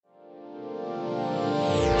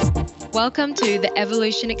Welcome to the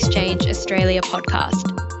Evolution Exchange Australia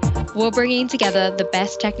podcast. We're bringing together the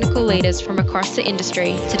best technical leaders from across the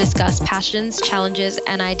industry to discuss passions, challenges,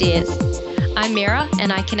 and ideas. I'm Meira,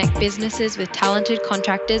 and I connect businesses with talented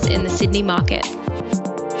contractors in the Sydney market.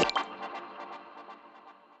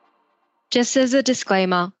 Just as a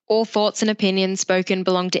disclaimer, all thoughts and opinions spoken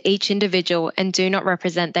belong to each individual and do not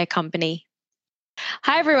represent their company.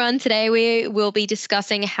 Hi everyone, today we will be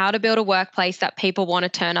discussing how to build a workplace that people want to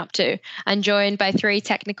turn up to. I'm joined by three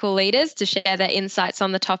technical leaders to share their insights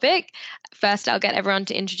on the topic. First, I'll get everyone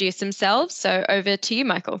to introduce themselves. So over to you,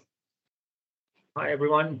 Michael. Hi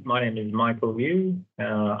everyone, my name is Michael Liu.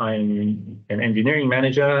 I'm an engineering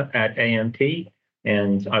manager at AMP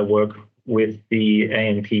and I work with the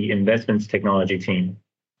AMP investments technology team.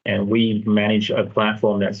 And we manage a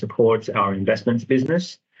platform that supports our investments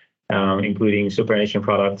business, including superannuation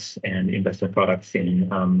products and investment products in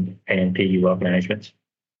AMP wealth management.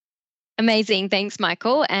 Amazing. Thanks,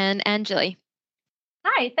 Michael. And Anjali.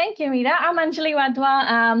 Hi, thank you, Meira. I'm Anjali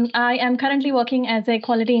Wadhwa. I am currently working as a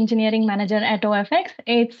quality engineering manager at OFX.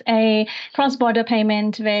 It's a cross-border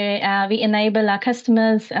payment where we enable our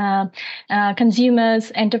customers,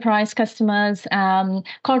 consumers, enterprise customers,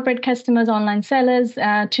 corporate customers, online sellers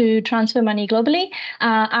to transfer money globally.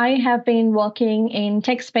 I have been working in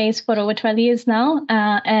tech space for over 12 years now.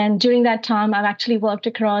 And during that time, I've actually worked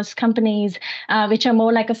across companies which are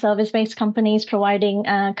more like a service-based companies providing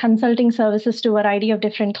consulting services to a variety of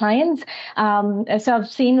different clients. So I've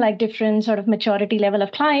seen like different sort of maturity level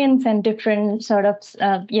of clients and different sort of,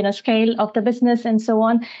 scale of the business and so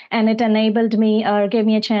on. And it enabled me or gave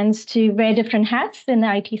me a chance to wear different hats in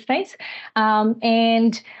the IT space.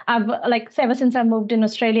 And I've ever since I moved in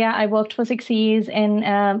Australia, I worked for 6 years in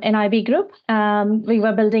an IB group. We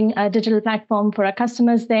were building a digital platform for our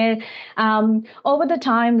customers there. Over the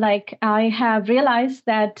time, I have realized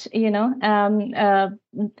that,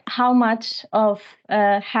 how much of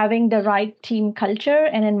having the right team culture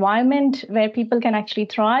and environment where people can actually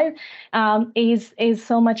thrive is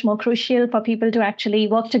so much more crucial for people to actually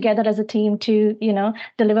work together as a team to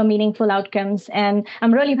deliver meaningful outcomes. And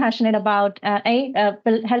I'm really passionate about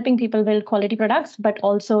helping people build quality products, but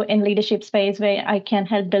also in leadership space where I can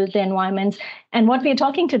help build the environments. And what we're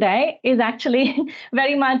talking today is actually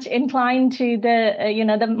very much inclined to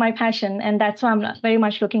my passion, and that's why I'm very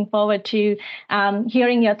much looking forward to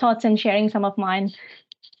hearing your thoughts and sharing some of mine.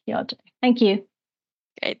 Thank you.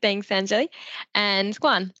 Great, thanks, Anjali. And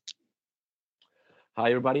Juan. Hi,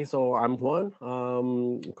 everybody. So I'm Juan,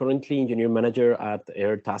 currently engineer manager at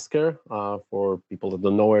Airtasker. For people that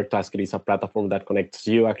don't know, Airtasker is a platform that connects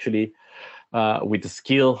you actually with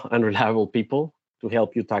skilled and reliable people to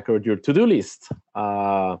help you tackle your to-do list.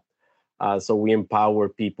 So we empower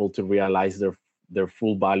people to realize their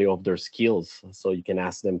full value of their skills. So you can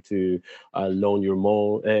ask them to mow your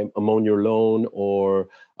lawn or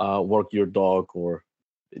work your dog, or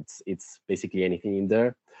it's basically anything in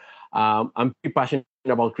there. I'm pretty passionate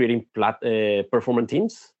about creating performant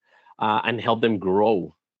teams and help them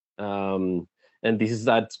grow. And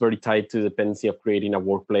that's very tied to the dependency of creating a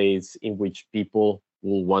workplace in which people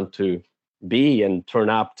will want to be and turn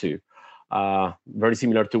up to. Very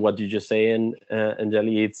similar to what you just saying,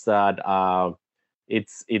 Anjali, it's that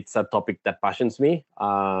it's a topic that passions me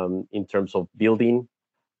in terms of building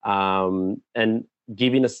and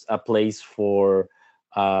giving us a place for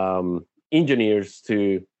engineers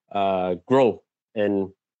to grow and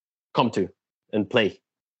come to and play.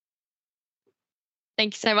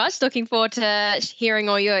 Thank you so much. Looking forward to hearing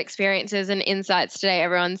all your experiences and insights today,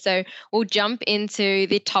 everyone. So we'll jump into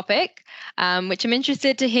the topic, which I'm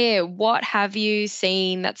interested to hear. What have you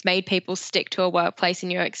seen that's made people stick to a workplace in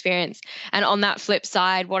your experience? And on that flip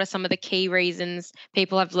side, what are some of the key reasons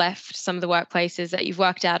people have left some of the workplaces that you've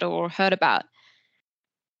worked at or heard about?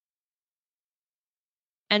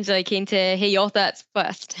 Anjali, keen to hear your thoughts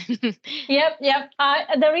first. Yep.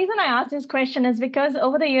 The reason I asked this question is because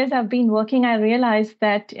over the years I've been working, I realized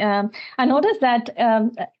that I noticed that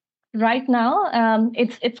right now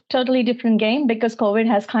it's totally different game because COVID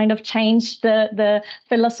has kind of changed the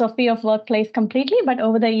philosophy of workplace completely. But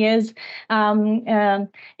over the years,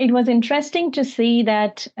 it was interesting to see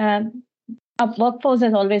that our workforce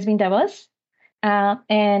has always been diverse.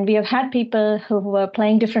 And we have had people who were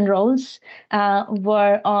playing different roles,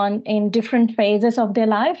 were in different phases of their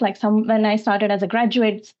life. When I started as a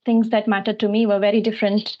graduate, things that mattered to me were very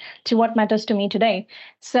different to what matters to me today.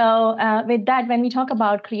 So with that, when we talk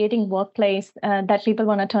about creating workplace that people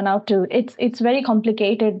want to turn out to, it's very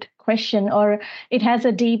complicated question, or it has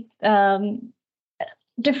a deep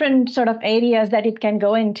different sort of areas that it can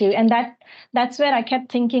go into. And that's where I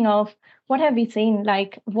kept thinking of what have we seen?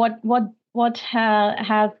 Like what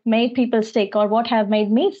have made people stick, or what have made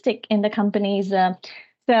me stick in the companies?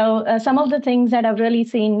 So some of the things that I've really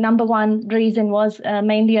seen, number one reason was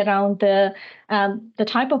mainly around the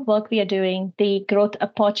type of work we are doing, the growth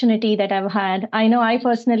opportunity that I've had. I know I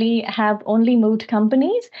personally have only moved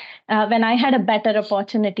companies when I had a better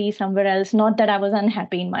opportunity somewhere else, not that I was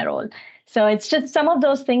unhappy in my role. So it's just some of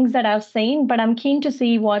those things that I've seen, but I'm keen to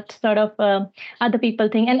see what sort of other people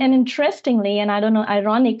think. And interestingly, and I don't know,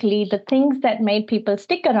 ironically, the things that made people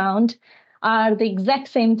stick around are the exact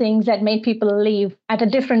same things that made people leave at a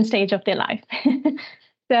different stage of their life.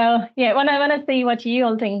 So yeah, I want to see what you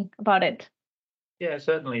all think about it. Yeah,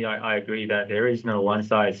 certainly, I agree that there is no one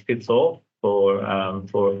size fits all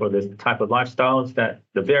for this type of lifestyles, that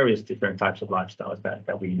the various different types of lifestyles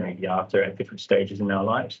that we may be after at different stages in our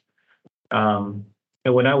lives.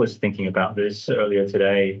 And when I was thinking about this earlier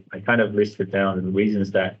today, I kind of listed down the reasons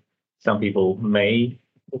that some people may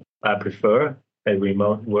prefer a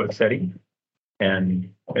remote work setting.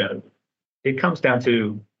 And it comes down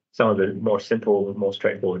to some of the more simple, more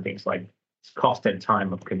straightforward things like cost and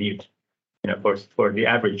time of commute. For the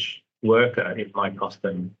average worker, it might cost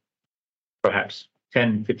them perhaps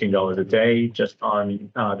 $10, $15 a day just on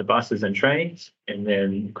the buses and trains, and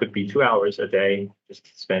then could be 2 hours a day just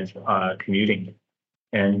spent commuting.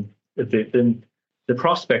 And the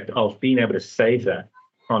prospect of being able to save that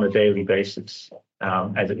on a daily basis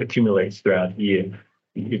as it accumulates throughout the year,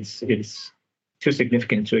 it's too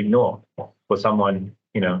significant to ignore for someone,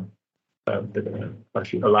 a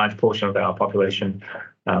large portion of our population,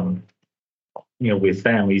 with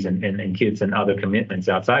families and kids and other commitments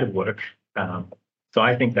outside of work. So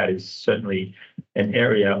I think that is certainly an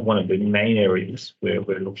area, one of the main areas where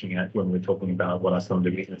we're looking at when we're talking about what are some of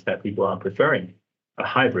the reasons that people are preferring a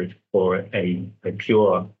hybrid or a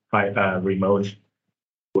pure remote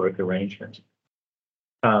work arrangement.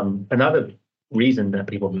 Another reason that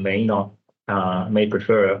people may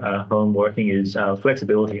prefer home working is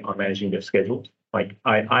flexibility on managing their schedules. Like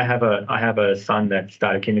I have a son that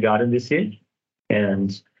started kindergarten this year,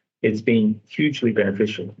 and it's been hugely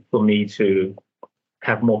beneficial for me to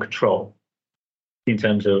have more control in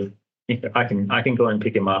terms of I can go and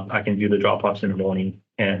pick him up. I can do the drop-offs in the morning,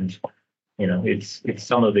 and it's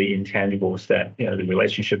some of the intangibles that the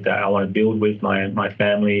relationship that I want to build with my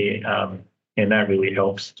family, and that really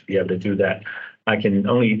helps to be able to do that. I can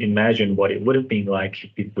only imagine what it would have been like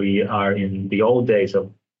if we are in the old days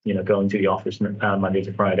of going to the office Monday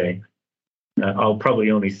to Friday. I'll probably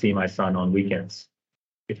only see my son on weekends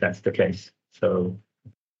if that's the case. So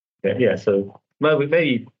yeah, so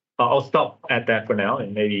maybe I'll stop at that for now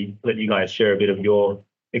and maybe let you guys share a bit of your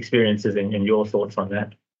experiences and your thoughts on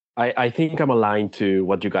that. I think I'm aligned to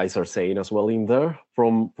what you guys are saying as well in there.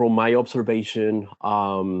 From my observation,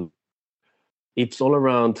 it's all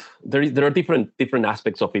around. There are different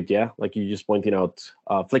aspects of it. Yeah, like you just pointed out,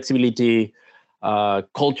 flexibility,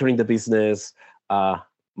 culture in the business,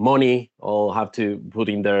 money. All have to put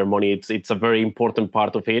in their money. It's a very important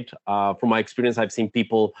part of it. From my experience, I've seen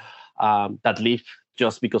people that leave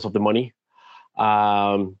just because of the money,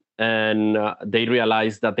 and they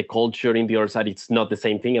realize that the culture in the other side, it's not the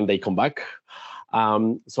same thing, and they come back.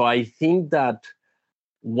 So I think that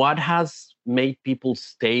what has made people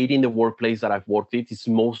stay in the workplace that I've worked with is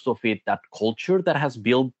most of it that culture that has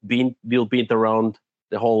been built around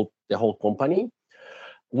the whole company,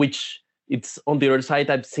 which it's on the other side.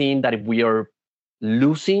 I've seen that if we are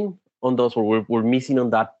losing on those, or we're missing on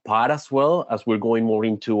that part as well, as we're going more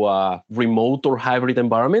into a remote or hybrid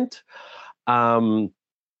environment.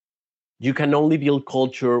 You can only build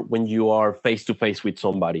culture when you are face to face with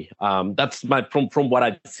somebody. That's from what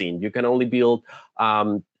I've seen. You can only build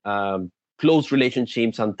close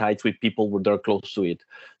relationships and ties with people where they're close to it.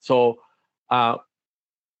 So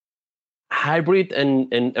hybrid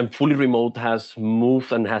and fully remote has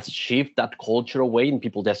moved and has shifted that culture away, and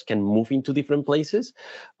people just can move into different places.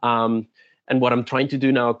 And what I'm trying to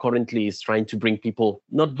do now currently is trying to bring people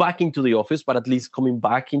not back into the office, but at least coming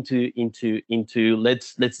back into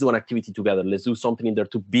let's do an activity together. Let's do something in there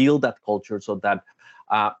to build that culture so that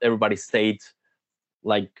everybody stayed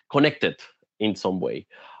like connected in some way.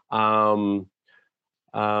 With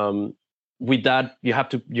that, you have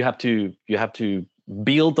to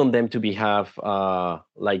build on them to have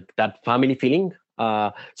like that family feeling.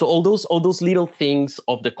 So all those little things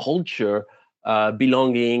of the culture.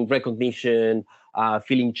 Belonging, recognition,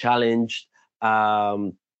 feeling challenged,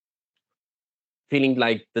 feeling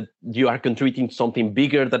like that you are contributing something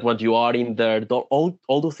bigger than what you are in there. All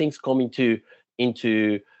those things come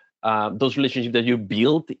into those relationships that you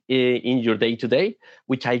build in your day-to-day,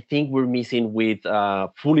 which I think we're missing with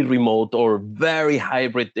fully remote or very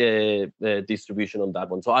hybrid distribution on that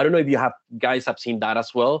one. So I don't know if you guys have seen that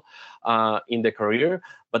as well in the career,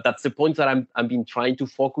 but that's the point that I'm been trying to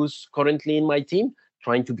focus currently in my team,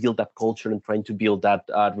 trying to build that culture and trying to build that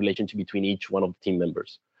relationship between each one of the team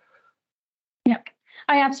members. Yeah.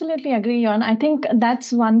 I absolutely agree, Juan. I think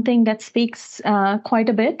that's one thing that speaks quite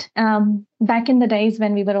a bit. Back in the days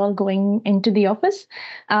when we were all going into the office,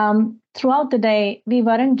 throughout the day, we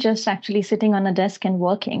weren't just actually sitting on a desk and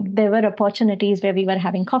working. There were opportunities where we were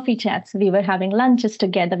having coffee chats, we were having lunches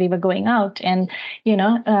together, we were going out. And,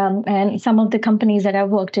 and some of the companies that I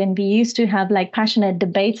worked in, we used to have like passionate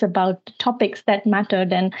debates about topics that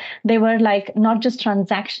mattered. And they were like not just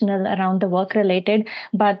transactional around the work related,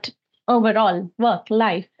 but overall work,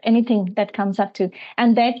 life, anything that comes up to.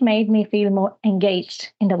 And that made me feel more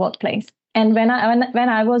engaged in the workplace. And when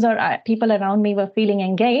I was or people around me were feeling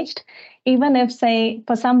engaged, even if, say,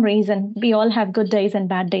 for some reason, we all have good days and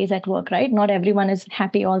bad days at work, right? Not everyone is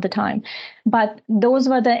happy all the time. But those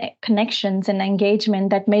were the connections and engagement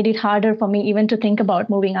that made it harder for me even to think about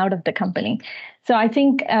moving out of the company. So I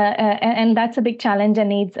think, and that's a big challenge and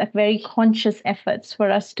needs a very conscious efforts for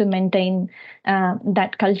us to maintain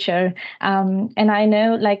that culture. And I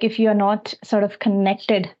know, like, if you're not sort of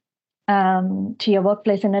connected to your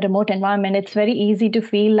workplace in a remote environment, it's very easy to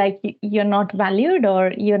feel like you're not valued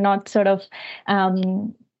or you're not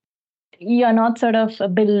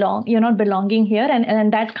belonging here,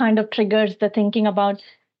 and that kind of triggers the thinking about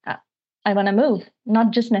I want to move.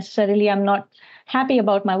 Not just necessarily I'm not happy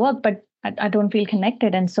about my work, but I don't feel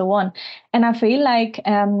connected and so on. And I feel like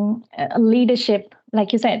leadership,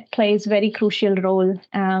 like you said, plays very crucial role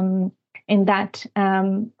in that.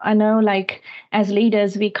 I know, like, as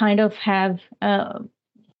leaders, we kind of have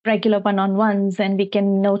regular one-on-ones, and we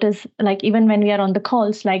can notice, like, even when we are on the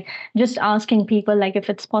calls, like just asking people, like, if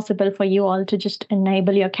it's possible for you all to just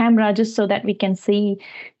enable your camera just so that we can see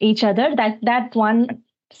each other. That one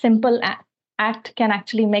simple act can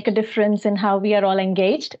actually make a difference in how we are all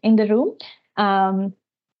engaged in the room.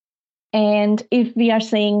 And if we are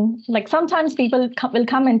saying, like, sometimes people will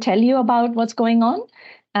come and tell you about what's going on,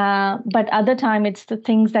 but other time it's the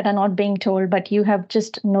things that are not being told, but you have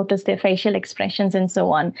just noticed their facial expressions and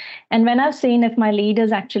so on. And when I've seen if my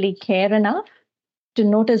leaders actually care enough to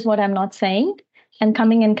notice what I'm not saying and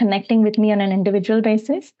coming and connecting with me on an individual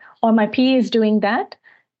basis, or my PA is doing that,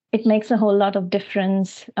 it makes a whole lot of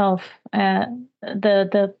difference of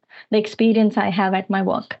the experience I have at my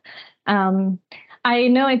work. I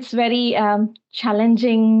know it's very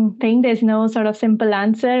challenging thing. There's no sort of simple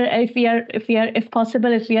answer. If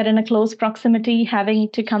possible, if we are in a close proximity, having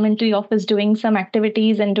to come into the office, doing some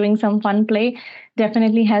activities and doing some fun play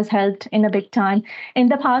definitely has helped in a big time. In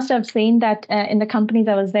the past, I've seen that in the companies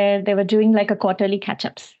I was there, they were doing like a quarterly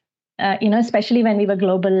catch-ups. Especially when we were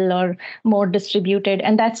global or more distributed.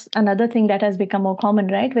 And that's another thing that has become more common,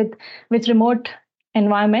 right? With remote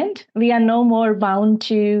environment, we are no more bound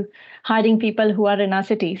to hiring people who are in our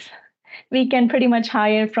cities. We can pretty much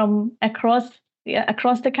hire from across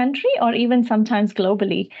the country or even sometimes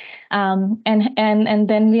globally. And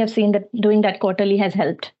then we have seen that doing that quarterly has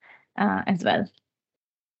helped as well.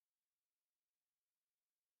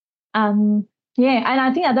 And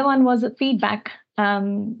I think other one was feedback. A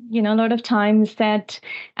lot of times that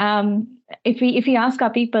if we ask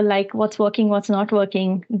our people, like, what's working, what's not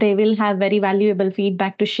working, they will have very valuable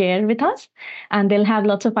feedback to share with us, and they'll have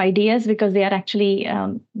lots of ideas because they are actually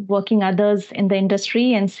working others in the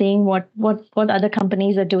industry and seeing what other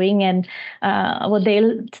companies are doing and what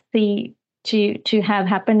they'll see to have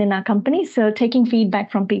happened in our company. So taking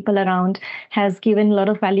feedback from people around has given a lot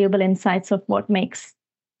of valuable insights of what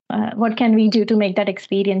can we do to make that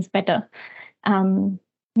experience better. Some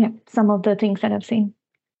of the things that I've seen.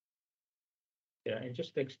 Yeah, and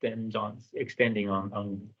just extending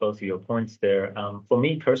on both of your points there. For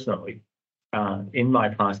me personally, in my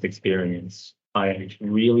past experience, I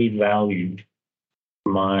really valued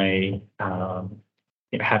my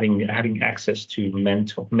having access to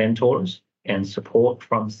mentors and support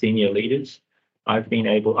from senior leaders. I've been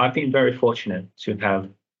very fortunate to have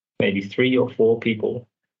maybe 3 or 4 people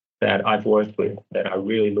that I've worked with that I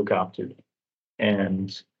really look up to.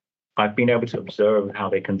 And I've been able to observe how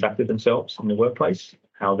they conducted themselves in the workplace,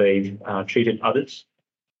 how they treated others,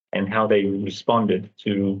 and how they responded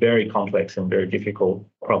to very complex and very difficult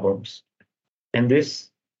problems. And this,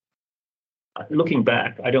 looking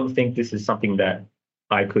back, I don't think this is something that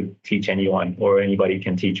I could teach anyone or anybody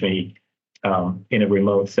can teach me in a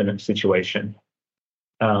remote situation.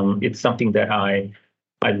 It's something that I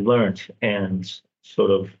learned and sort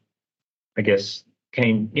of I guess,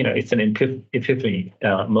 came, it's an epiphany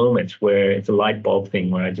moment where it's a light bulb thing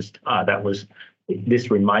where I just, this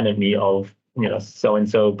reminded me of,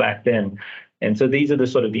 so-and-so back then. And so these are the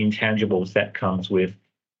sort of the intangibles that comes with,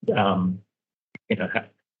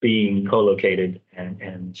 being co-located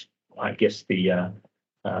and I guess the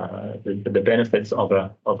benefits of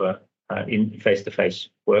a in face-to-face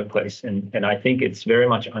workplace. And I think it's very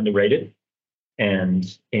much underrated.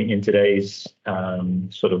 And in today's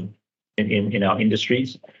sort of in our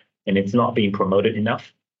industries, and it's not being promoted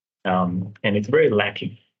enough, and it's very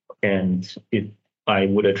lacking. And I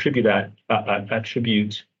would attribute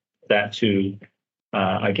that to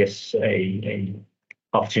I guess a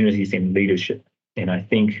opportunities in leadership. And I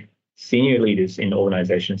think senior leaders in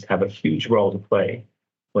organizations have a huge role to play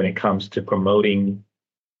when it comes to promoting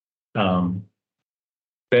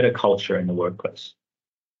better culture in the workplace.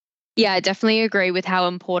 Yeah, I definitely agree with how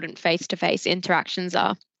important face-to-face interactions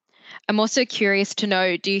are. I'm also curious to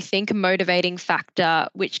know, do you think a motivating factor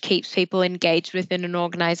which keeps people engaged within an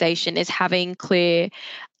organization is having clear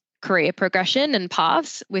career progression and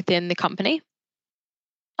paths within the company?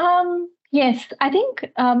 Yes, I think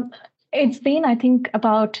it's been,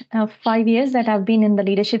 about 5 years that I've been in the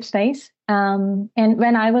leadership space. And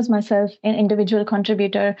when I was myself an individual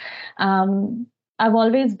contributor, I've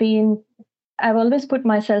always put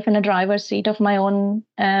myself in a driver's seat of my own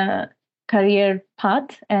career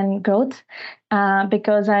path and growth,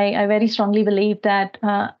 because I very strongly believe that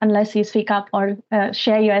unless you speak up or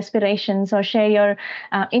share your aspirations or share your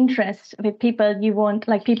interests with people,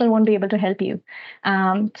 people won't be able to help you.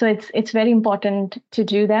 So it's very important to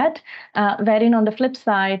do that. Wherein on the flip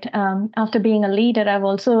side, after being a leader, I've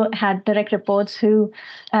also had direct reports who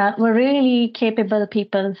were really capable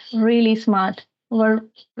people, really smart, were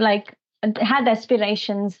had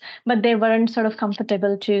aspirations, but they weren't sort of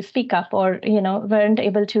comfortable to speak up or, weren't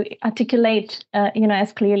able to articulate,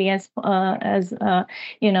 as clearly as I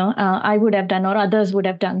would have done or others would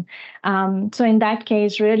have done. So in that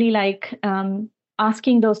case, really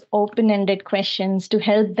asking those open-ended questions to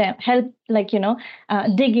help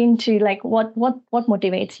dig into what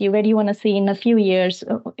motivates you, where do you want to see in a few years.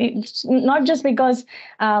 It's not just because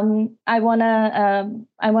I want to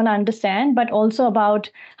understand, but also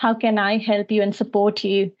about how can I help you and support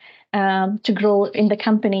you to grow in the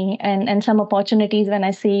company, and some opportunities when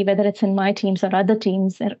I see, whether it's in my teams or other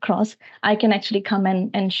teams across, I can actually come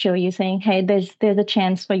and show you, saying, hey, there's a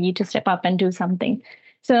chance for you to step up and do something.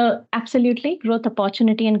 So absolutely, growth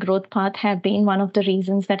opportunity and growth path have been one of the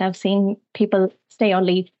reasons that I've seen people stay or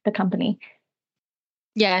leave the company.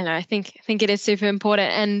 Yeah, no, I think it is super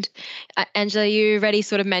important. And Angela, you already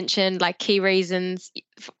sort of mentioned key reasons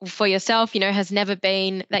for yourself, has never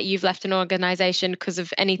been that you've left an organization because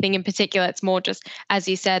of anything in particular. It's more just, as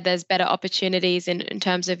you said, there's better opportunities in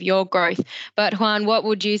terms of your growth. But Juan, what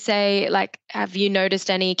would you say, have you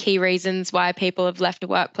noticed any key reasons why people have left a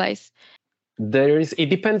workplace? It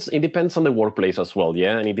depends on the workplace as well,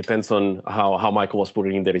 yeah, and it depends on how Michael was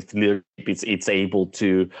putting in there. It's able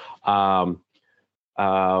to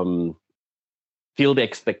feel the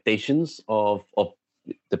expectations of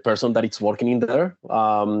the person that it's working in there.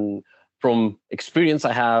 From experience,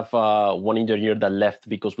 I have one engineer that left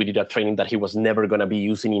because we did a training that he was never going to be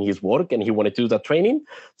using in his work, and he wanted to do that training.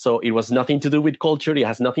 So it was nothing to do with culture. It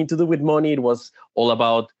has nothing to do with money. It was all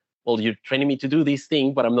about, well, you're training me to do this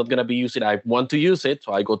thing, but I'm not going to be using it. I want to use it,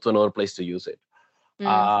 so I go to another place to use it.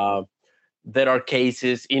 There are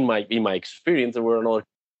cases in my experience. There were another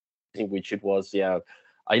in which it was,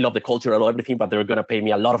 I love the culture, I love everything, but they're going to pay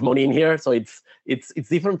me a lot of money in here. So it's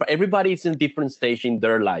different. Everybody is in different stage in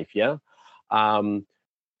their life, yeah.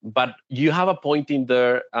 But you have a point in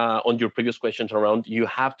there on your previous questions around. You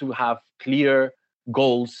have to have clear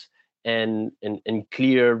goals and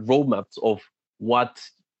clear roadmaps of what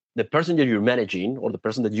the person that you're managing or the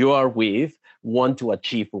person that you are with want to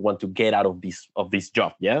achieve or want to get out of this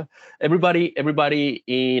job. Yeah, everybody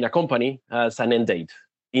in a company has an end date.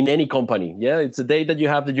 In any company, yeah, it's a date that you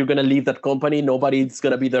have that you're going to leave that company. Nobody's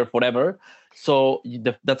going to be there forever. So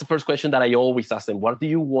that's the first question that I always ask them. What do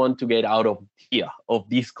you want to get out of here, of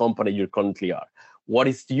this company you currently are? What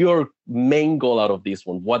is your main goal out of this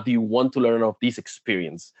one? What do you want to learn of this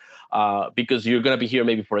experience? Because you're going to be here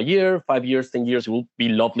maybe for a year, 5 years, 10 years. It will be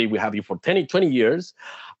lovely. We have you for 10, 20 years.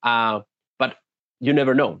 But you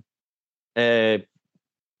never know.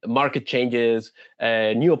 Market changes,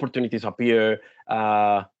 new opportunities appear.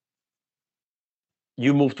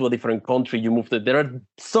 You move to a different country. There are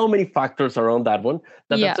so many factors around that one.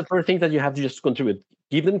 That's the first thing that you have to just contribute.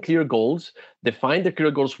 Give them clear goals. Define the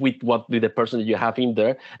clear goals with the person that you have in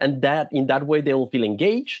there, and that in that way they will feel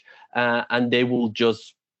engaged, and they will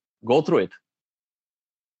just go through it.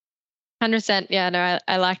 100%. Yeah, no,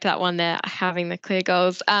 I liked that one there, having the clear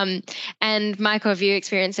goals. And Michael, have you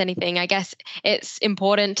experienced anything? I guess it's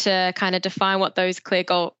important to kind of define what those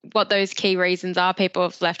what those key reasons are people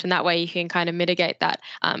have left, and that way you can kind of mitigate that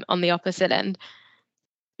on the opposite end.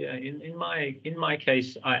 Yeah, in my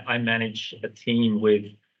case, I manage a team with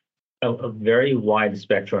a very wide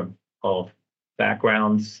spectrum of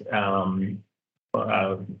backgrounds,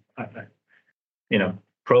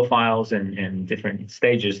 profiles and different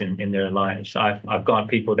stages in their lives. I've got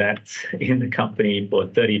people that's in the company for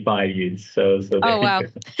 35 years. So oh wow,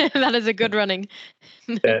 that is a good running.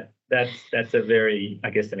 that's a very, I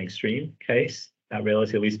guess, an extreme case,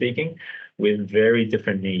 relatively speaking, with very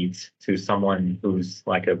different needs to someone who's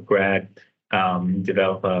like a grad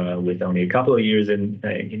developer with only a couple of years in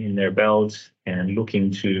their belt and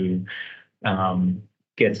looking to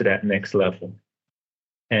get to that next level.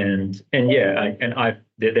 And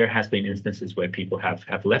there has been instances where people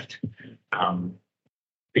have left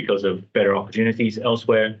because of better opportunities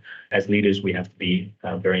elsewhere. As leaders, we have to be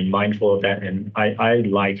very mindful of that. And I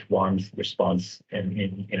like Juan's response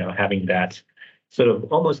in having that sort of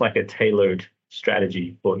almost like a tailored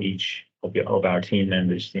strategy for each of our team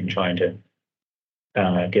members in trying to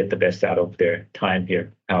get the best out of their time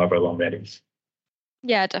here, however long that is.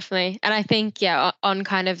 Yeah, definitely. And I think, yeah, on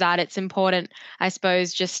kind of that, it's important, I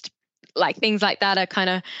suppose, just like things like that are kind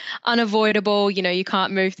of unavoidable. You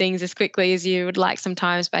can't move things as quickly as you would like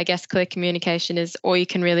sometimes, but I guess clear communication is all you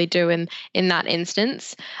can really do in that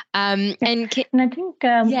instance. And I think,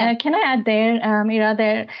 can I add there,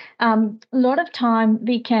 Meira, a lot of time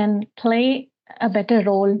we can play a better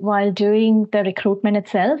role while doing the recruitment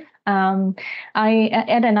itself. At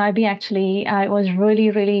NIB, actually, I was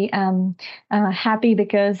really, really happy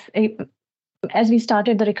because as we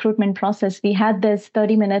started the recruitment process, we had this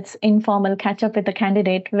 30 minutes informal catch up with the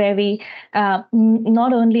candidate where we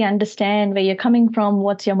not only understand where you're coming from,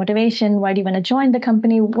 what's your motivation, why do you want to join the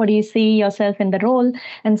company, what do you see yourself in the role,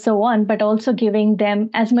 and so on, but also giving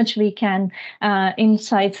them as much we can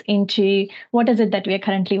insights into what is it that we are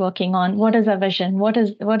currently working on, what is our vision, what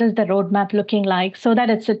is the roadmap looking like, so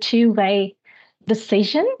that it's a two-way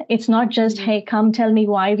decision. It's not just, hey, come tell me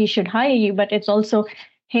why we should hire you, but it's also,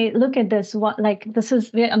 hey, look at this.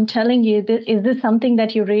 I'm telling you, is this something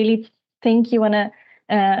that you really think you want to,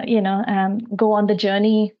 go on the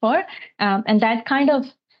journey for? And that kind of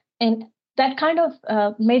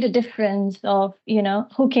made a difference of,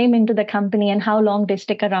 who came into the company and how long they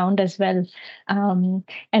stick around as well.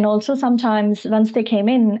 And also sometimes once they came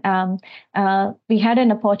in, we had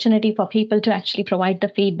an opportunity for people to actually provide the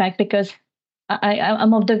feedback, because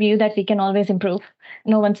I'm of the view that we can always improve.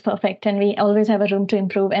 No one's perfect, and we always have a room to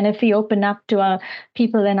improve. And if we open up to our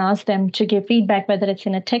people and ask them to give feedback, whether it's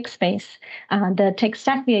in a tech space, the tech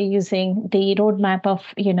stack we are using, the roadmap of,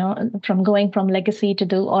 from going from legacy to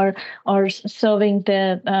do or serving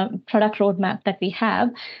the product roadmap that we have.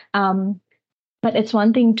 But it's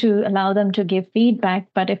one thing to allow them to give feedback,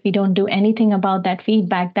 but if we don't do anything about that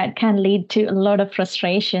feedback, that can lead to a lot of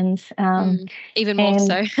frustrations. Even more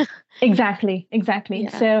so. Exactly.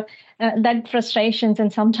 Yeah. So that frustrations,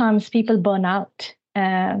 and sometimes people burn out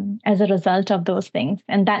as a result of those things.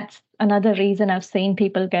 And that's another reason I've seen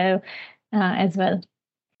people go as well.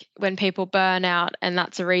 When people burn out, and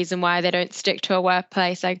that's a reason why they don't stick to a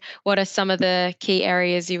workplace, like what are some of the key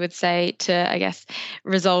areas you would say to, I guess,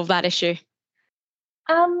 resolve that issue?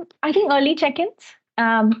 I think early check-ins.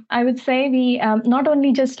 I would say we not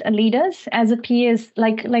only just leaders as a peers,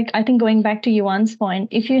 like I think going back to Juan's point,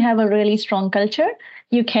 if you have a really strong culture,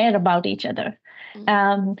 you care about each other.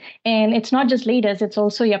 And it's not just leaders, it's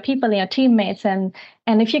also your people, your teammates. And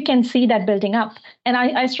if you can see that building up, and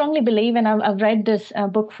I strongly believe, and I've read this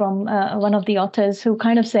book from one of the authors who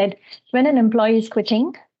kind of said, when an employee is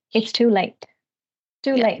quitting, it's too late.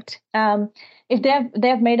 Too late. If they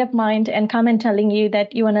have made up mind and come and telling you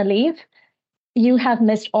that you want to leave, you have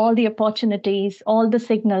missed all the opportunities, all the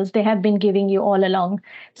signals they have been giving you all along.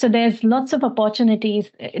 So there's lots of opportunities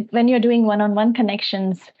when you're doing one-on-one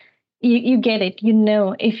connections. You get it.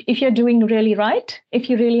 If you're doing really right, if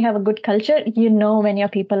you really have a good culture, when your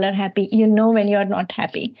people are happy, when you're not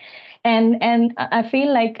happy. And I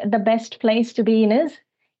feel like the best place to be in is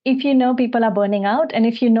if people are burning out, and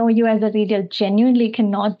if you as a leader genuinely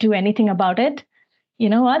cannot do anything about it, you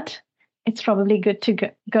know what? It's probably good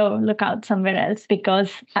to go look out somewhere else,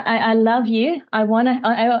 because I love you. I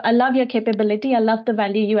love your capability. I love the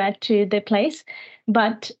value you add to the place.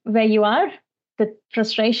 But where you are, the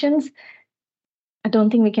frustrations, I don't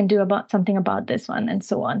think we can do something about this one, and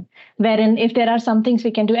so on. Wherein if there are some things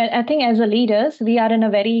we can do, I think as a leaders, we are in a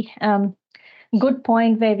very good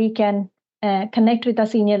point where we can connect with our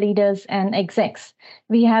senior leaders and execs.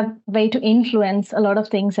 We have way to influence a lot of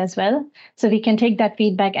things as well. So we can take that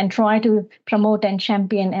feedback and try to promote and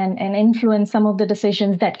champion and influence some of the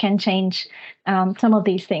decisions that can change some of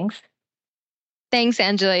these things. Thanks,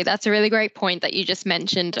 Anjali. That's a really great point that you just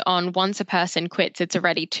mentioned on once a person quits, it's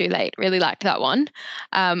already too late. Really liked that one.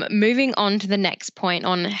 Moving on to the next point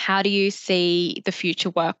on how do you see the future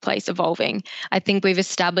workplace evolving? I think we've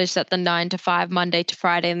established that the 9 to 5, Monday to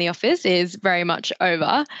Friday in the office is very much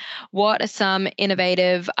over. What are some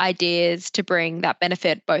innovative ideas to bring that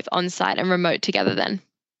benefit both on-site and remote together then?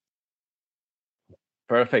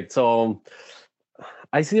 Perfect. So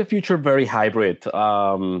I see a future very hybrid.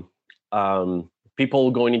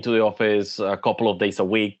 People going into the office a couple of days a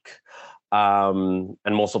week, and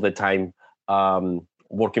most of the time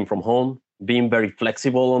working from home, being very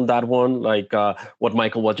flexible on that one, like what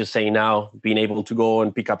Michael was just saying now, being able to go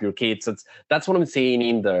and pick up your kids. That's what I'm seeing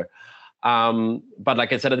in there. But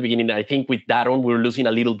like I said at the beginning, I think with that on, we're losing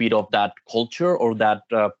a little bit of that culture or that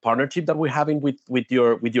partnership that we're having with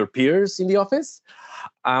your peers in the office.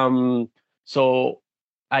 So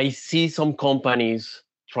I see some companies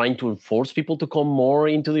trying to enforce people to come more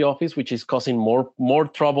into the office, which is causing more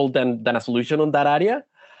trouble than a solution on that area.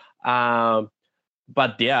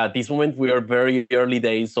 But yeah, at this moment, we are very early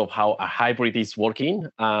days of how a hybrid is working.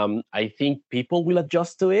 I think people will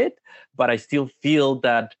adjust to it, but I still feel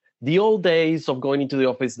that the old days of going into the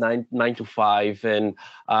office 9 to 5 and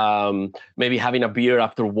maybe having a beer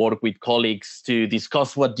after work with colleagues to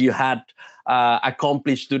discuss what you had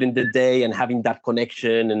accomplished during the day and having that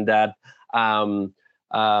connection and that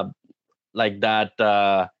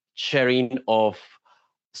sharing of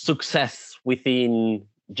success within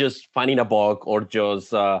just finding a bug or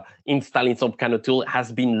just installing some kind of tool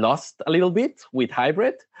has been lost a little bit with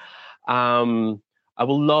hybrid. I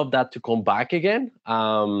would love that to come back again.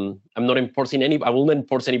 I will not enforce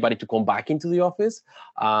anybody to come back into the office.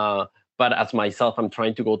 But as myself, I'm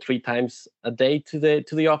trying to go 3 times a day to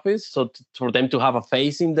the office. So for them to have a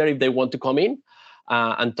face in there if they want to come in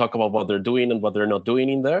and talk about what they're doing and what they're not doing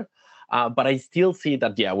in there. But I still see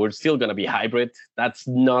that, yeah, we're still going to be hybrid. That's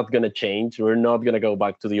not going to change. We're not going to go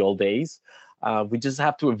back to the old days. We just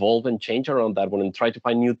have to evolve and change around that one and try to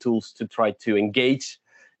find new tools to try to engage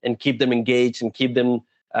and keep them engaged and keep them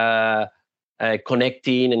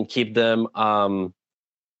connecting and keep them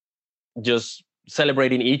just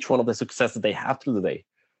celebrating each one of the success that they have through the day.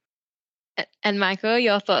 And Michael,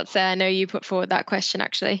 your thoughts there? I know you put forward that question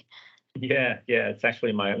actually. Yeah, it's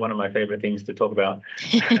actually one of my favorite things to talk about.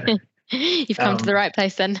 You've come to the right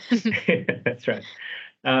place then. That's right.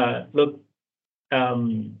 Look,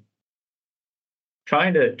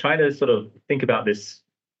 trying to sort of think about this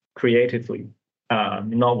creatively,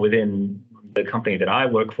 not within the company that I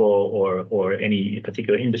work for or any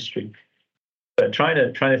particular industry, but trying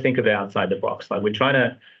to think of it outside the box. Like we're trying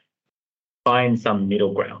to find some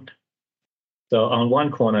middle ground. So on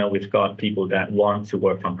one corner, we've got people that want to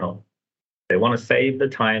work from home. They want to save the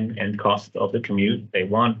time and cost of the commute. They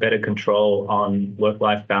want better control on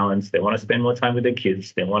work-life balance. They want to spend more time with their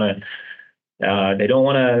kids. They want to. They don't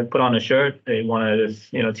want to put on a shirt. They want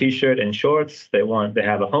a t-shirt and shorts. They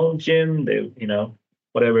have a home gym.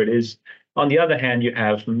 Whatever it is. On the other hand, you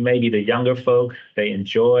have maybe the younger folk. They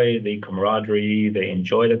enjoy the camaraderie. They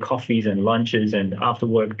enjoy the coffees and lunches and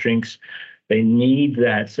after-work drinks. They need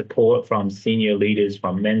that support from senior leaders,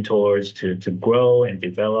 from mentors to grow and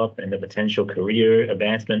develop and the potential career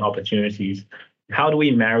advancement opportunities. How do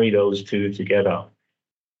we marry those two together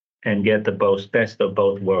and get the best of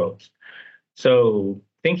both worlds? So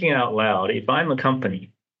thinking out loud, if I'm a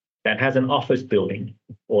company that has an office building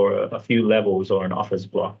or a few levels or an office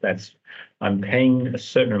block, I'm paying a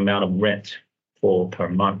certain amount of rent per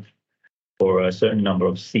month for a certain number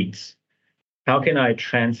of seats. How can I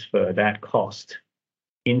transfer that cost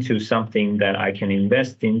into something that I can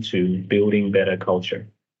invest into building better culture?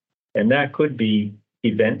 And that could be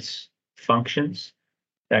events, functions.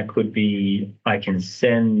 That could be I can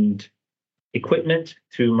send equipment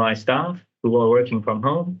to my staff who are working from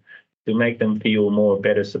home to make them feel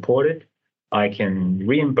better supported. I can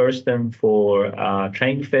reimburse them for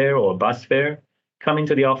train fare or bus fare, coming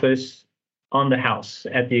to the office on the house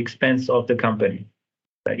at the expense of the company.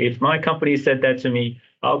 If my company said that to me,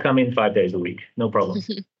 I'll come in 5 days a week, no problem.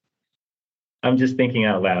 I'm just thinking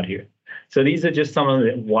out loud here. So these are just some of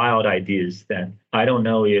the wild ideas that I don't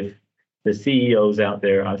know if the CEOs out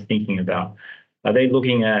there are thinking about. Are they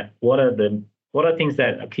looking at what are things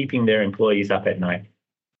that are keeping their employees up at night?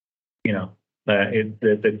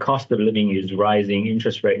 The cost of living is rising,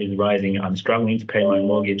 interest rate is rising. I'm struggling to pay my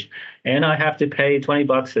mortgage, and I have to pay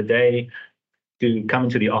 $20 a day to come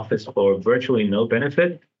into the office for virtually no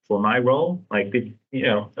benefit for my role. Like,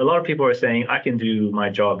 a lot of people are saying I can do my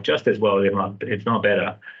job just as well, if not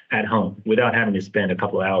better, at home without having to spend a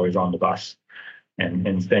couple of hours on the bus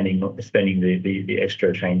and spending the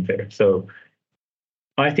extra train fare. So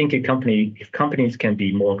I think if companies can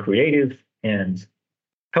be more creative and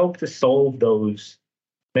help to solve those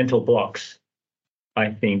mental blocks, I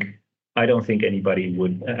don't think anybody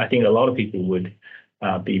would. I think a lot of people would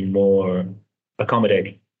be more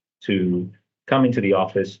accommodating to come into the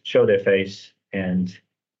office, show their face, and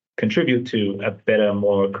contribute to a better,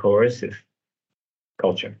 more cohesive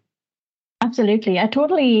culture. Absolutely. I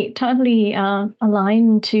totally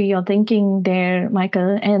align to your thinking there,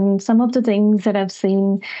 Michael. And some of the things that I've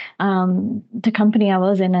seen the company I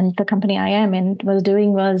was in and the company I am in was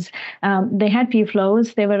doing was they had few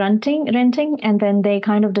floors they were renting, and then they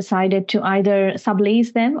kind of decided to either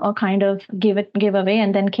sublease them or kind of give away,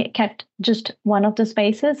 and then kept just one of the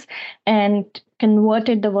spaces and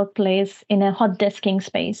converted the workplace in a hot desking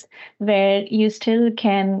space where you still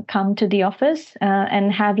can come to the office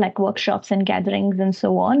and have like workshops and gatherings and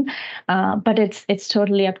so on. But it's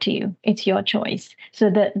totally up to you. It's your choice.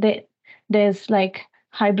 So there's like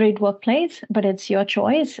hybrid workplace, but it's your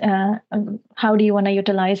choice. How do you want to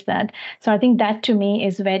utilize that? So I think that to me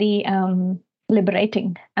is very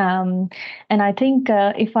liberating. And I think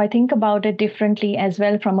if I think about it differently as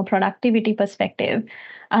well from a productivity perspective,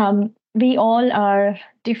 we all are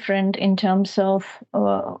different in terms of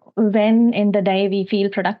when in the day we feel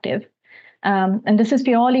productive. And this is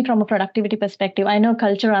purely from a productivity perspective. I know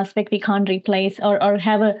culture aspect we can't replace or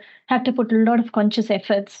have to put a lot of conscious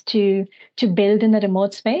efforts to build in a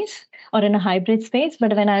remote space or in a hybrid space.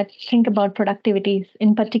 But when I think about productivity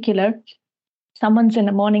in particular, someone's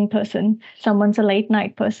a morning person, someone's a late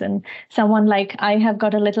night person, someone like I have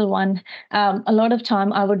got a little one. A lot of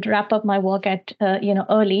time I would wrap up my work at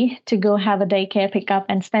early to go have a daycare pickup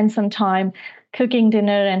and spend some time cooking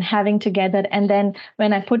dinner and having together. And then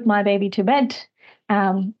when I put my baby to bed,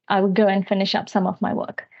 I would go and finish up some of my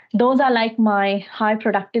work. Those are like my high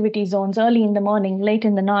productivity zones, early in the morning, late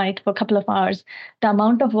in the night for a couple of hours. The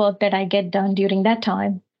amount of work that I get done during that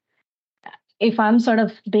time, if I'm sort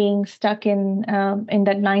of being stuck in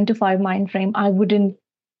that 9 to 5 mind frame, I wouldn't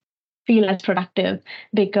feel as productive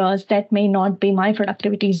because that may not be my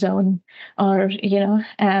productivity zone, or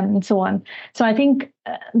and so on. So I think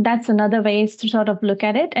that's another way to sort of look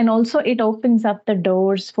at it, and also it opens up the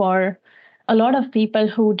doors for a lot of people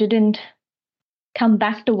who didn't come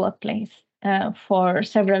back to workplace for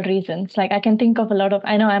several reasons. Like I can think of a lot of,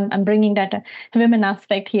 I know I'm bringing that women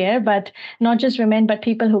aspect here, but not just women, but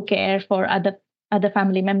people who care for other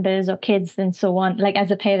family members or kids and so on, like as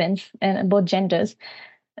a parents and both genders,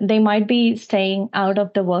 they might be staying out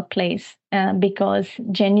of the workplace because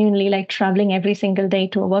genuinely like traveling every single day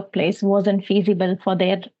to a workplace wasn't feasible for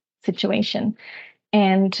their situation.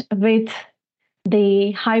 And with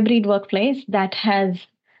the hybrid workplace, that has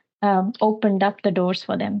opened up the doors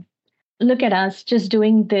for them. Look at us just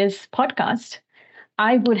doing this podcast.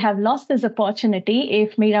 I would have lost this opportunity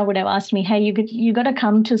if Meira would have asked me, hey, you got to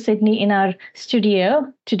come to Sydney in our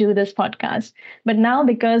studio to do this podcast. But now,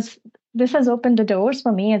 because this has opened the doors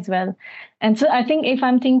for me as well. And so I think if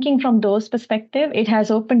I'm thinking from those perspective, it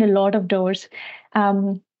has opened a lot of doors.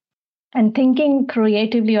 And thinking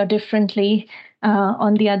creatively or differently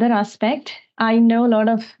on the other aspect, I know a lot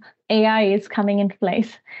of AI is coming into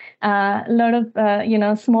place. A lot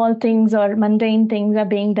of small things or mundane things are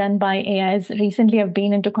being done by AI. Recently, I've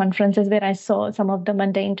been into conferences where I saw some of the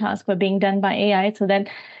mundane tasks were being done by AI, so that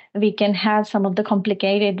we can have some of the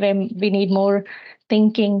complicated where we need more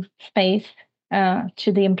thinking space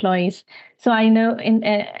to the employees. So I know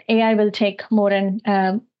AI will take more and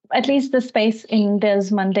at least the space in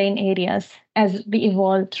those mundane areas as we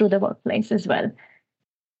evolve through the workplace as well.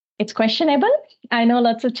 It's questionable. I know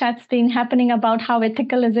lots of chats been happening about how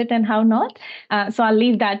ethical is it and how not. So I'll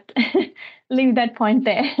leave that point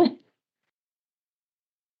there.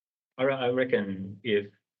 I reckon if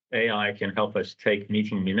AI can help us take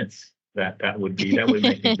meeting minutes, that would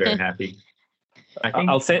make me very happy. I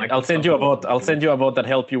think I'll send you a bot that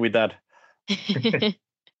help you with that.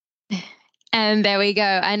 And there we go.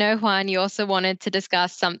 I know, Juan, you also wanted to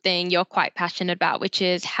discuss something you're quite passionate about, which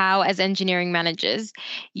is how, as engineering managers,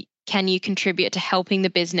 can you contribute to helping the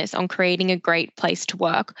business on creating a great place to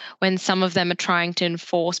work when some of them are trying to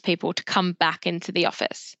enforce people to come back into the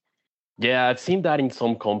office? Yeah, I've seen that in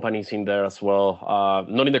some companies in there as well.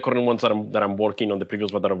 Not in the current ones that I'm working on, the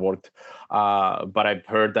previous ones that I've worked. But I've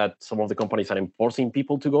heard that some of the companies are enforcing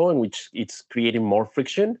people to go, in which it's creating more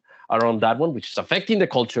friction. around that one, which is affecting the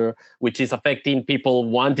culture, which is affecting people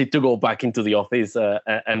wanting to go back into the office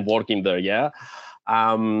and working there. Yeah.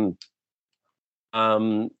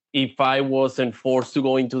 If I wasn't forced to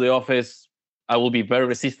go into the office, I will be very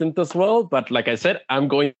resistant as well. But like I said, I'm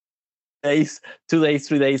going 2 days,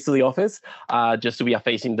 3 days to the office just to be a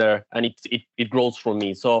face in there, and it grows from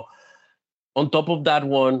me. So on top of that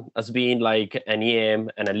one, as being like an EM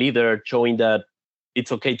and a leader, showing that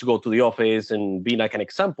it's okay to go to the office and be like an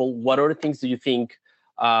example, what other things do you think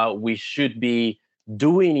we should be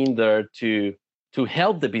doing in there to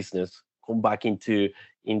help the business come back into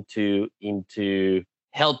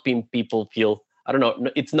helping people feel, I don't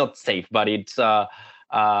know, it's not safe, but it's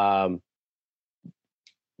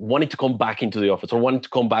wanting to come back into the office or wanting to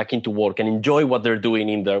come back into work and enjoy what they're doing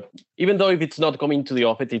in there, even though if it's not coming to the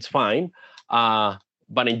office, it's fine.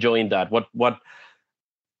 But enjoying that. What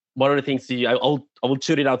are the things I will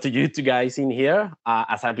shoot it out to you two guys in here,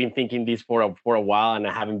 as I've been thinking this for a while and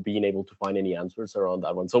I haven't been able to find any answers around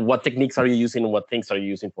that one. So what techniques are you using and what things are you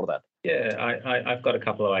using for that? Yeah, I've got a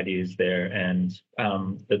couple of ideas there, and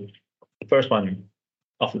the first one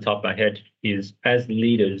off the top of my head is, as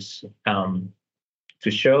leaders, to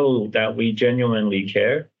show that we genuinely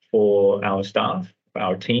care for our staff, for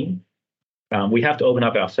our team, we have to open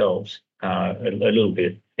up ourselves a little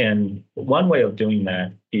bit. And one way of doing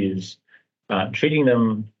that is treating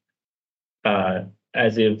them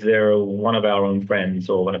as if they're one of our own friends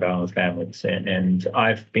or one of our own families. And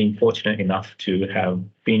I've been fortunate enough to have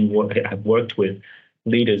worked with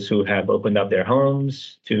leaders who have opened up their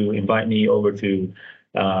homes to invite me over to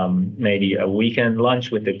maybe a weekend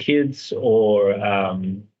lunch with the kids, or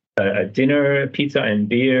a dinner, pizza and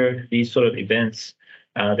beer. These sort of events,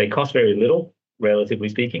 they cost very little, relatively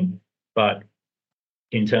speaking, but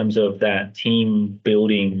in terms of that team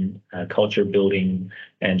building, culture building,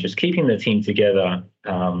 and just keeping the team together,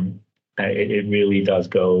 it really does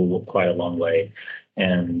go quite a long way.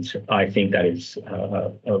 And I think that is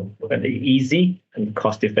an easy and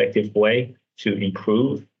cost-effective way to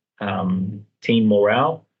improve team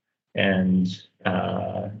morale. And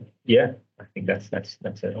yeah, I think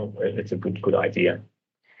it's a good idea.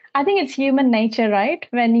 I think it's human nature, right?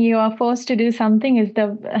 When you are forced to do something is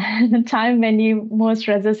the time when you most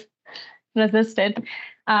resist it.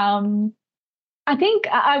 I think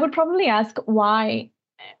I would probably ask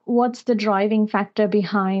what's the driving factor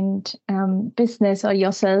behind business or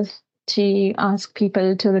yourself to ask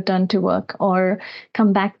people to return to work or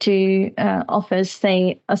come back to office,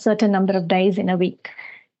 say, a certain number of days in a week,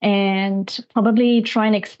 and probably try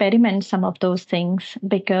and experiment some of those things,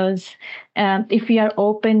 because if we are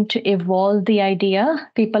open to evolve the idea,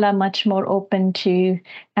 people are much more open to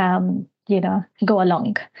go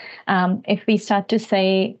along. If we start to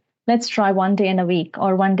say, let's try 1 day in a week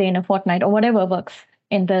or 1 day in a fortnight or whatever works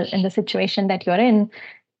in the situation that you're in,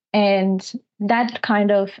 and that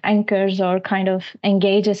kind of anchors or kind of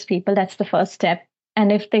engages people, that's the first step.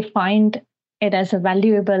 And if they find it as a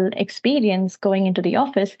valuable experience going into the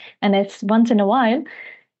office, and it's once in a while,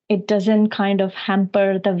 it doesn't kind of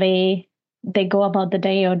hamper the way they go about the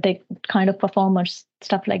day or they kind of perform or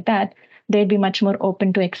stuff like that, they'd be much more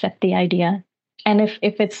open to accept the idea. And if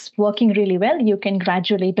it's working really well, you can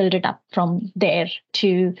gradually build it up from there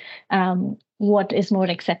to what is more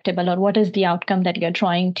acceptable or what is the outcome that you're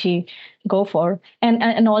trying to go for.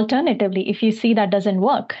 And alternatively, if you see that doesn't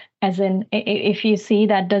work, as in if you see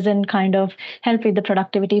that doesn't kind of help with the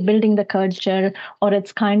productivity, building the culture, or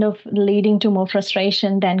it's kind of leading to more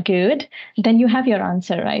frustration than good, then you have your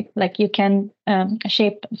answer, right? Like you can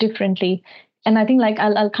shape differently. And I think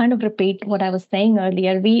I'll kind of repeat what I was saying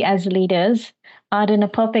earlier. We as leaders are in a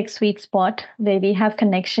perfect sweet spot where we have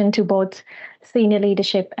connection to both senior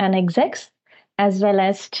leadership and execs, as well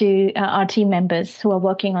as to our team members who are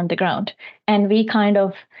working on the ground. And we kind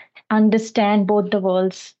of understand both the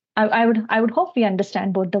worlds. I would hope we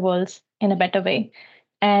understand both the worlds in a better way.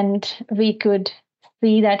 And we could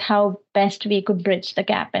see that how best we could bridge the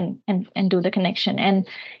gap and do the connection. And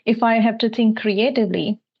if I have to think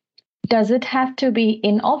creatively, does it have to be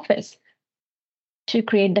in office to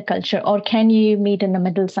create the culture, or can you meet in the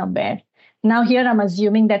middle somewhere? Now here I'm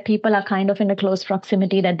assuming that people are kind of in a close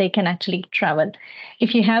proximity that they can actually travel.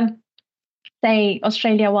 If you have, say,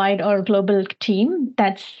 Australia-wide or global team,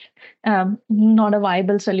 that's not a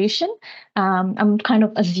viable solution. I'm kind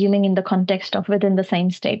of assuming in the context of within the same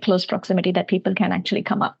state, close proximity, that people can actually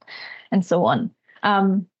come up and so on.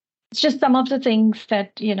 It's just some of the things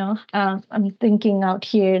that, I'm thinking out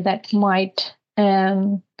here that might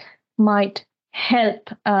help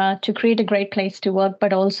to create a great place to work,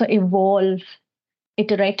 but also evolve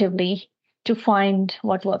iteratively to find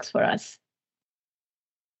what works for us.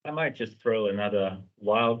 I might just throw another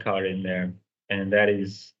wild card in there, and that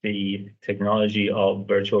is the technology of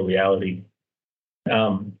virtual reality.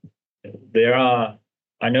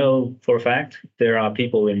 I know for a fact, there are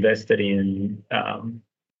people invested in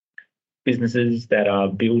businesses that are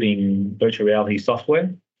building virtual reality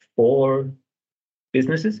software for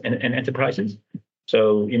businesses and enterprises.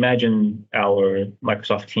 So imagine our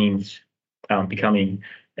Microsoft Teams becoming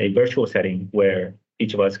a virtual setting where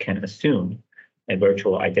each of us can assume a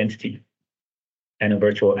virtual identity and a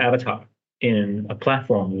virtual avatar in a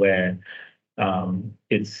platform where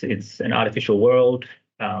it's an artificial world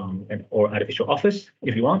or artificial office,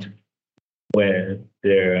 if you want, where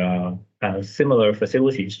there are similar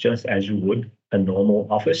facilities, just as you would a normal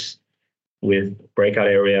office, with breakout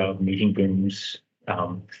area, meeting rooms,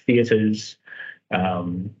 theaters,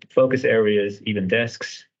 focus areas, even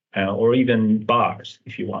desks, or even bars,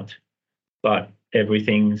 if you want. But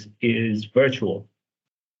everything is virtual.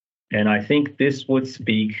 And I think this would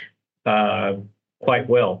speak quite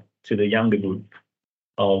well to the younger group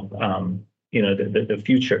of the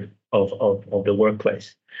future of the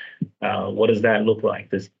workplace. What does that look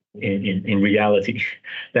like? In reality,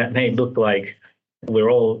 that may look like we're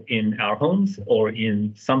all in our homes or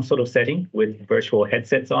in some sort of setting with virtual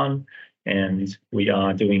headsets on, and we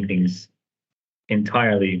are doing things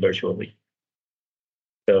entirely virtually.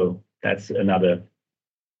 So that's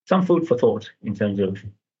some food for thought in terms of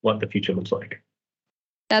what the future looks like.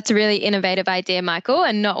 That's a really innovative idea, Michael,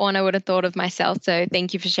 and not one I would have thought of myself. So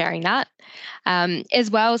thank you for sharing that.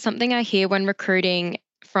 As well, something I hear when recruiting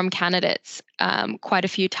from candidates quite a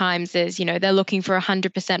few times is, they're looking for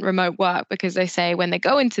 100% remote work because they say when they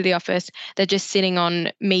go into the office, they're just sitting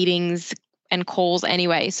on meetings and calls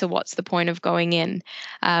anyway. So what's the point of going in?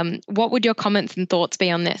 What would your comments and thoughts be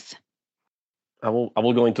on this? I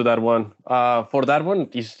will go into that one. For that one,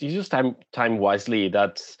 you use time wisely.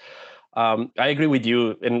 That's I agree with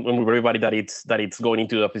you and with everybody that it's going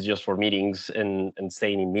into the office just for meetings and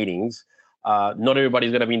staying in meetings. Not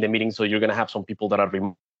everybody's going to be in the meeting, so you're going to have some people that are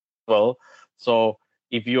remote. Well, so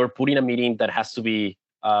if you're putting a meeting that has to be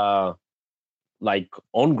like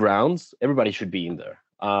on grounds, everybody should be in there.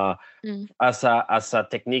 As a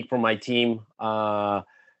technique from my team,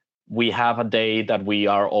 we have a day that we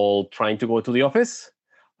are all trying to go to the office.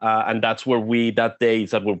 And that's where that day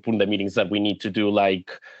is that we're putting the meetings that we need to do,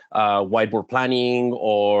 like whiteboard planning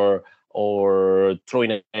or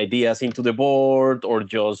throwing ideas into the board, or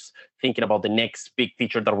just thinking about the next big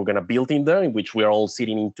feature that we're going to build in there, in which we are all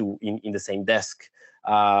sitting in the same desk,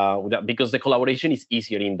 because the collaboration is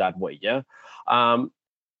easier in that way. Yeah.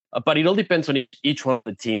 But it all depends on each one of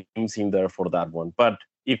the teams in there for that one. But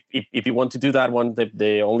if you want to do that one,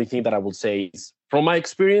 the only thing that I will say is, from my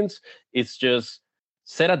experience, it's just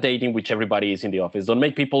set a date in which everybody is in the office. Don't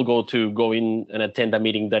make people go in and attend a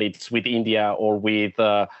meeting that it's with India or with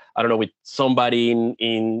with somebody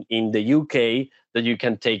in the UK that you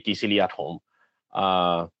can take easily at home.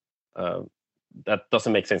 That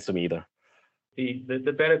doesn't make sense to me either.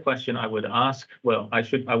 The better question I would ask,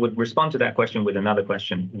 I would respond to that question with another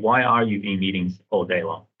question. Why are you in meetings all day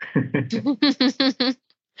long?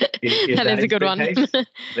 if that is a good one. Case,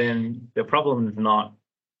 then the problem is not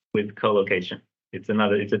with co-location. It's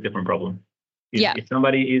a different problem. If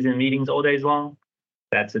somebody is in meetings all days long,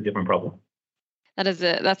 that's a different problem.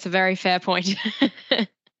 That's a very fair point.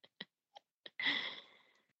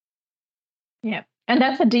 Yeah, and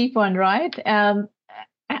that's a deep one, right?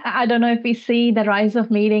 I don't know if we see the rise of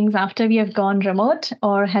meetings after we have gone remote,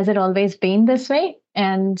 or has it always been this way?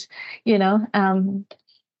 And, in a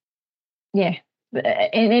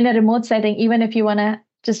remote setting, even if you want to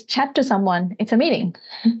just chat to someone, it's a meeting.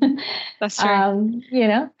 That's true.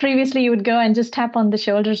 Previously you would go and just tap on the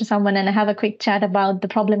shoulder to someone and have a quick chat about the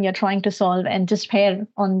problem you're trying to solve and just pair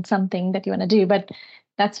on something that you want to do. But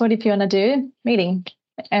that's what if you want to do, meeting.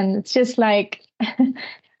 And it's just like,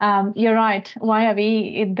 you're right. Why are we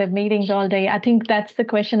in the meetings all day? I think that's the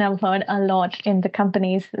question I've heard a lot in the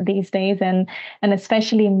companies these days, and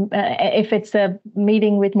especially if it's a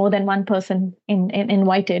meeting with more than one person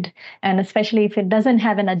invited, and especially if it doesn't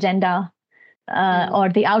have an agenda or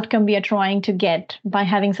the outcome we are trying to get by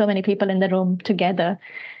having so many people in the room together.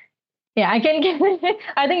 Yeah, I think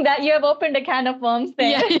that you have opened a can of worms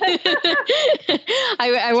there. Yeah.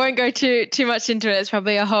 I won't go too much into it. It's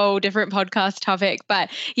probably a whole different podcast topic. But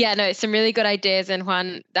yeah, no, some really good ideas. And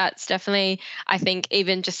Juan, that's definitely, I think,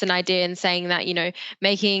 even just an idea in saying that,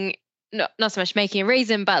 making not so much making a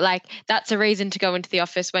reason, but like that's a reason to go into the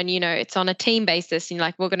office when, it's on a team basis and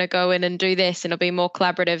like, we're going to go in and do this and it'll be more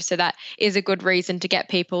collaborative. So that is a good reason to get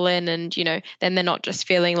people in, and, then they're not just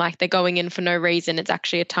feeling like they're going in for no reason. It's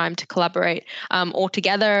actually a time to collaborate all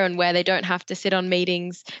together, and where they don't have to sit on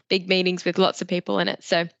meetings, big meetings with lots of people in it.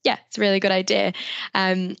 So yeah, it's a really good idea.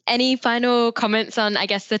 Any final comments on, I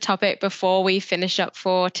guess, the topic before we finish up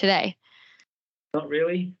for today? Not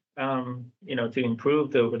really. To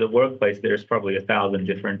improve the workplace, there's probably 1,000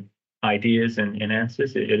 different ideas and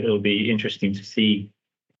answers. It'll be interesting to see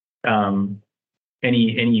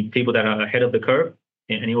any people that are ahead of the curve,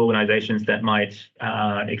 any organizations that might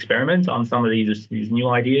experiment on some of these new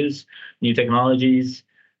ideas, new technologies.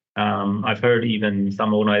 I've heard even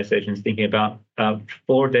some organizations thinking about a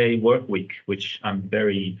 4-day work week, which I'm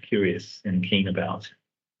very curious and keen about.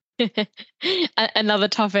 Another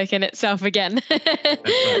topic in itself again. That's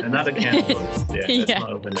right. Another can of worms. Let's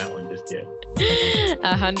not open that one just yet.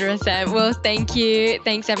 100%. Well, thank you.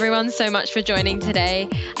 Thanks everyone so much for joining today.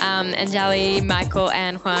 Anjali, Michael,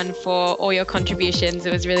 and Juan, for all your contributions.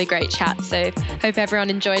 It was a really great chat. So hope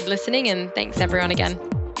everyone enjoyed listening, and thanks everyone again.